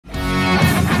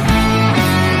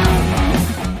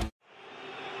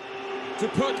to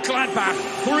put Gladbach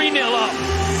 3-0 up.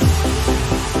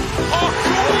 Oh,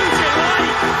 goal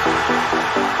delight!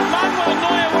 Manuel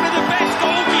Neuer, one of the best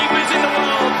goalkeepers in the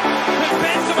world, but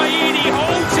Benzebaini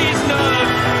holds his nerve,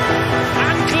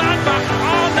 and Gladbach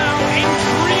are now in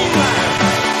dreamland.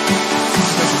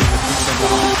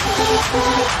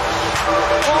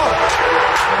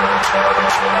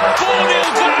 4-0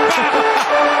 Gladbach.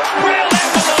 Real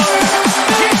left alone.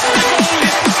 Gets the goal.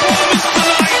 His performance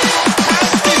tonight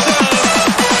has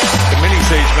deserved. The mini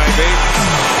siege maybe.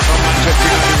 From Manchester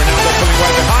United, Ronaldo pulling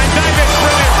way behind. David,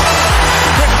 brilliant.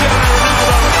 Cristiano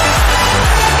Ronaldo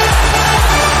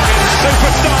in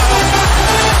super style.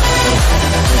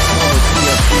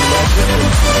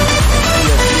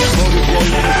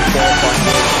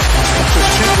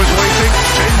 Just was waiting.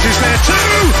 James is there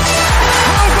too.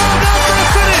 How about that for a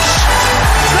finish?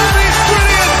 That is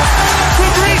brilliant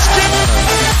from Reece James.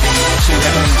 He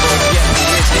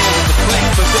is here with the flick,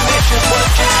 but Vinicius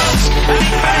won't chance, and he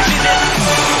finishes it.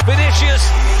 Vinicius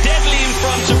deadly in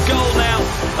front of goal now.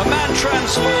 A man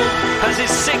transformed has his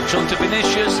sixth onto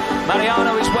Vinicius.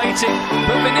 Mariano is waiting,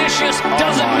 but Vinicius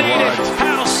doesn't need it.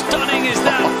 How stunning is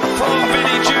that from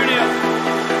Vinny Jr.?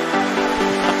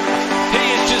 He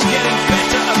is just getting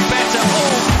better and better.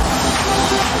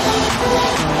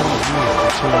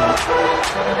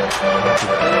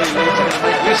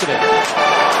 Make use of it.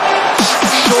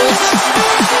 Short,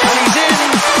 and he's in.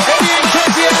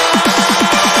 Cristiano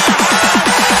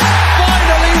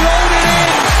finally rolled it in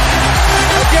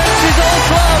against his old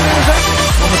club.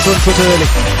 On the front foot early.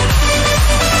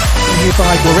 Here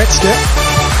by Goretzka.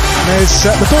 There's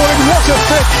the ball in. What a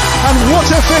fit and what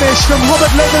a finish from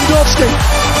Robert Lewandowski.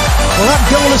 Well, that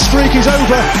goalless streak is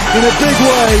over in a big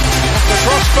way. The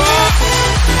crossbar.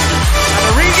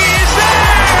 And Origi is there.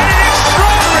 And an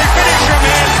extraordinary finish from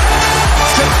him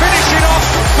to finish it off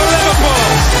for Liverpool.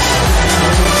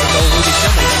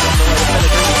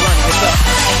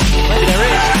 Maybe there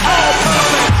is. Oh,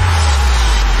 perfect!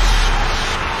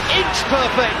 Inch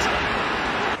perfect.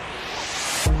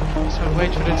 So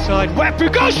Rachel inside. Webber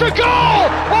goes for goal!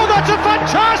 Oh, that's a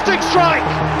fantastic strike!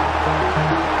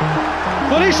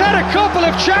 Well, he's had a couple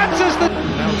of chances that.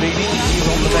 Maldini, he's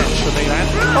on the bench for Milan.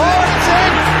 Oh, it's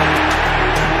in!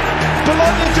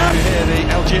 Here the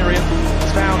Algerian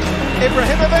has found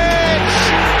Ibrahimovic,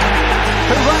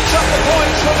 who racks up the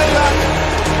points for Milan,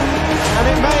 and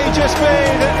it may just be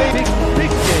that the big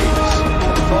games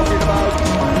I'm talking about.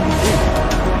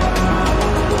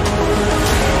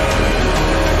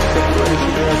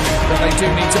 But they do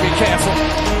need to be careful.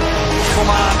 Come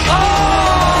on.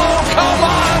 Oh, come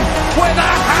on! With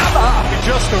a hammer! It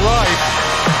just arrived.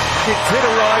 It did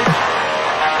arrive.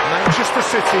 Manchester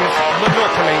City's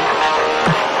monopoly.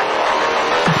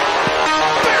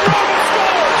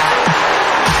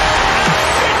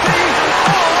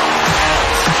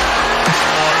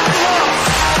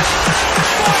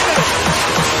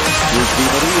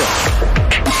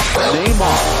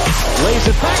 Neymar lays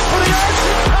it back for the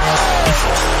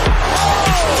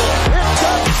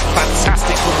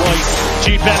fantastic from Royce.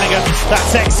 Jude Bellingham,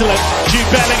 that's excellent. Jude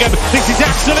Bellingham, this is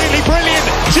absolutely brilliant.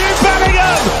 Jude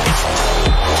Bellingham!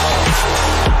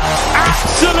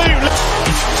 Absolutely!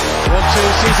 1-2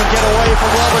 season get away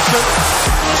from Robertson.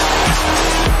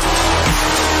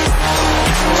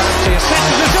 Ramsey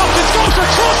assesses his options, goes for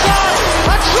Trossard,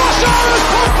 and Trossard has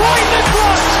put Brighton in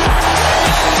front.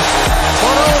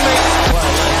 Not only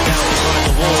Well, laid down behind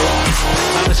the wall.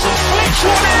 Anderson flicks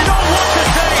one in. Oh, what a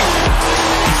save!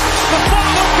 The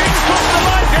follow didn't cross the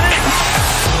line, did it?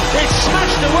 It's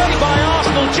smashed away by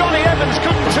Arsenal. Johnny Evans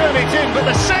couldn't turn it in, but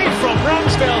the save from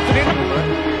Ramsdale didn't.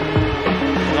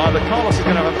 Either Carlos is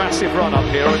going to have a massive run up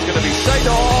here, or it's going to be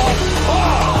Seedorf.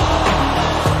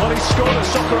 Oh! Well, he's scored a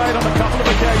soccer aid on a couple of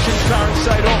occasions, Clarence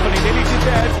Seedorf, and he nearly did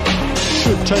that.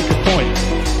 should take a point.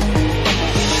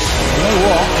 You know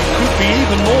what? It could be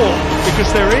even more,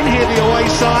 because they're in here, the away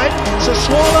side.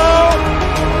 Swallow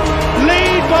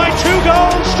lead by 2-1.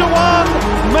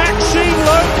 Maxime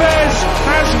Lopez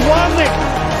has won it.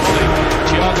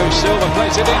 Thiago Silva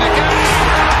plays it in again.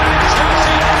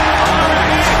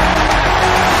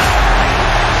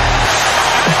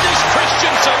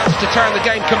 To turn the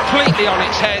game completely on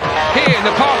its head here in the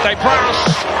Parc des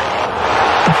Princes.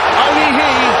 Only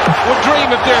he would dream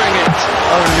of doing it.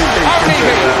 Only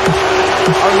he.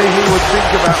 Only he would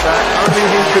think about that. Only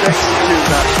he could execute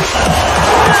that.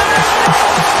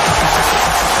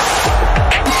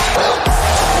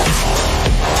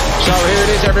 So here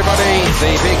it is, everybody.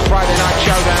 The big Friday night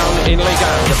showdown in Ligue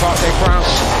 1. The Parc des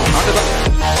Princes under the...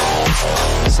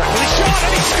 He shot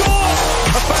and he scored!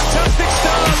 A fantastic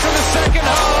start to the second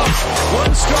half.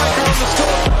 One striker on the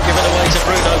score. give it away to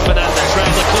Bruno Fernandes,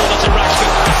 round the corner to Rashford,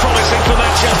 promising for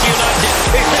Manchester United.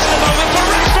 Is this the moment for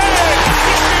Rashford?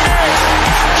 Yes,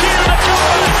 cue the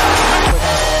comeback.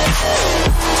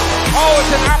 Oh,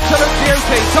 it's an absolute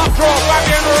beauty. Top draw,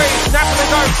 Fabian Ruiz, Napoli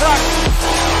go front.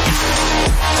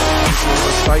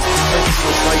 Mistake, defensive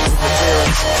mistake of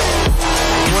appearance.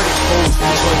 When it's falls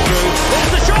this way through. There's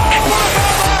the shot!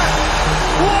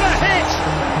 What a hit!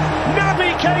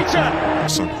 Naby Keita!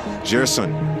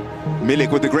 Gerson.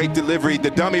 Milik with the great delivery. The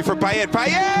dummy for Payet.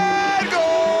 Payet!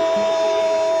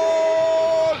 Goal!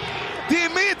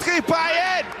 Dimitri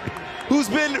Payet, who's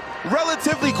been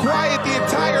relatively quiet the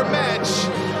entire match.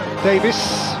 Davis.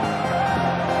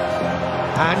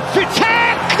 And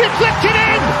Vitek! Deflected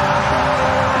in!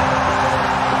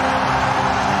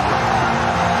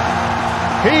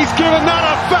 He's given that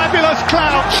a fabulous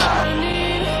clout!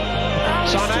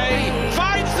 Sané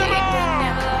finds the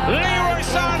mark. Leroy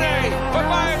Sané for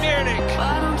Bayern Munich.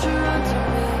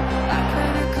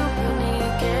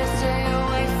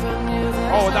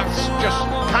 Oh, that's just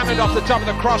cannoned off the top of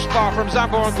the crossbar from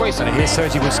Zambo Anguissa. And here's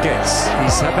Sergi Busquets.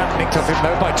 He's had that nicked off him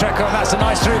though by Treco. That's a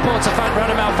nice through ball to find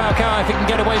Radamel Falcao if he can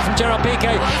get away from Gerard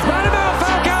Piqué. Radamel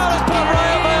Falcao has put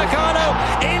Rayo Vallecano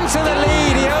into the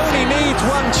lead. He only needs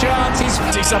one chance. He's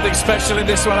See something special in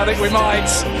this one, I think we might.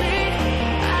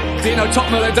 Dino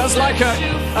Topmiller does like a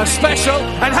special,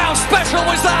 and how special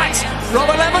was that?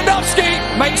 Robert Lewandowski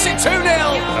makes it 2-0.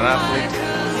 An athlete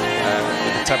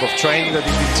with the type of training that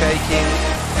he's been taking,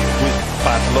 with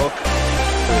bad luck,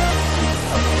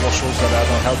 with muscles that are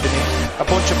not helping him. A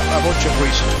bunch of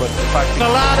reasons, but the fact The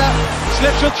ladder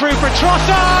slips it through for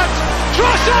Trossard!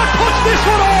 Trossard puts this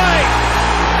one away!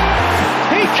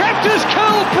 He kept his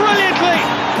cool brilliantly!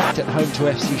 At home to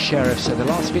FC Sheriff, so the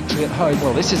last victory at home.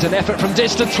 Well, this is an effort from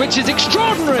distance, which is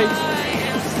extraordinary.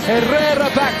 Herrera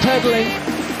backpedaling.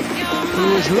 He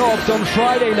was lobbed on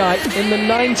Friday night in the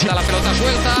 90th. La pelota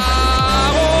suelta.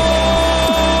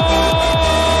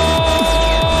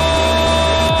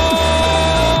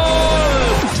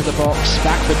 To the box,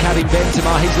 back for Karim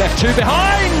Benzema. He's left two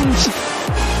behind,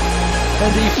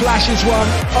 and he flashes one.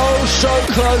 Oh, so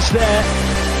close there.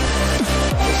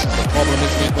 This is the problem,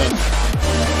 isn't it?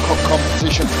 When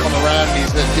competitions come around,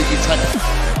 is that you take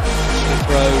The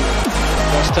throw,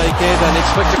 cross taken, and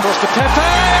it's flicked across to Pepe.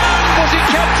 Was it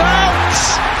kept out?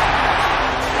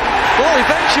 Well,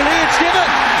 eventually it's given.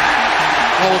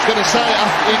 I was going to say,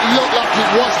 it looked like it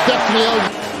was definitely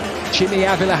over. Jimmy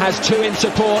Avila has two in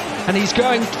support, and he's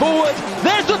going forward.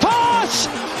 There's the pass,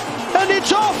 and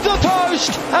it's off the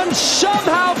post, and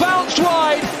somehow bounced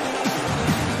wide.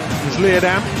 Here's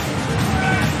Leodam.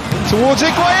 Towards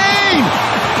Higuain!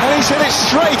 And he's hit it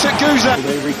straight at Guza.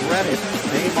 They regret it.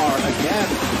 Neymar again.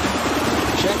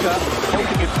 Checa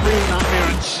taking it free in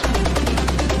appearance.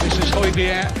 This is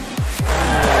Højbjerg.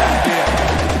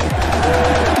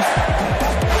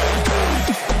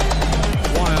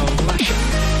 Wild lashing.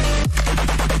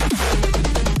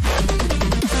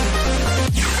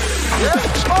 Yes!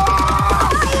 Oh!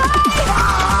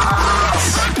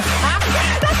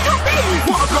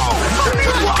 What a goal!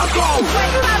 What a goal!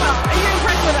 Are you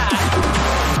impressed with that?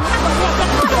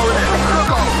 Good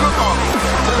goal.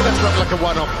 Maybe that's not like a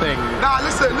one-off thing. Nah,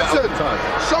 listen.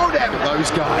 Show them.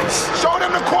 Those guys. Show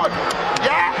them the quad.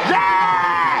 Yeah.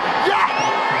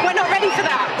 We're not ready for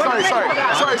that.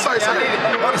 Sorry.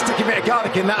 Got to stick a bit of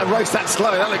garlic in that and roast that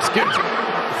slow. That looks good.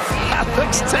 That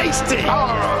looks tasty.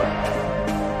 Oh.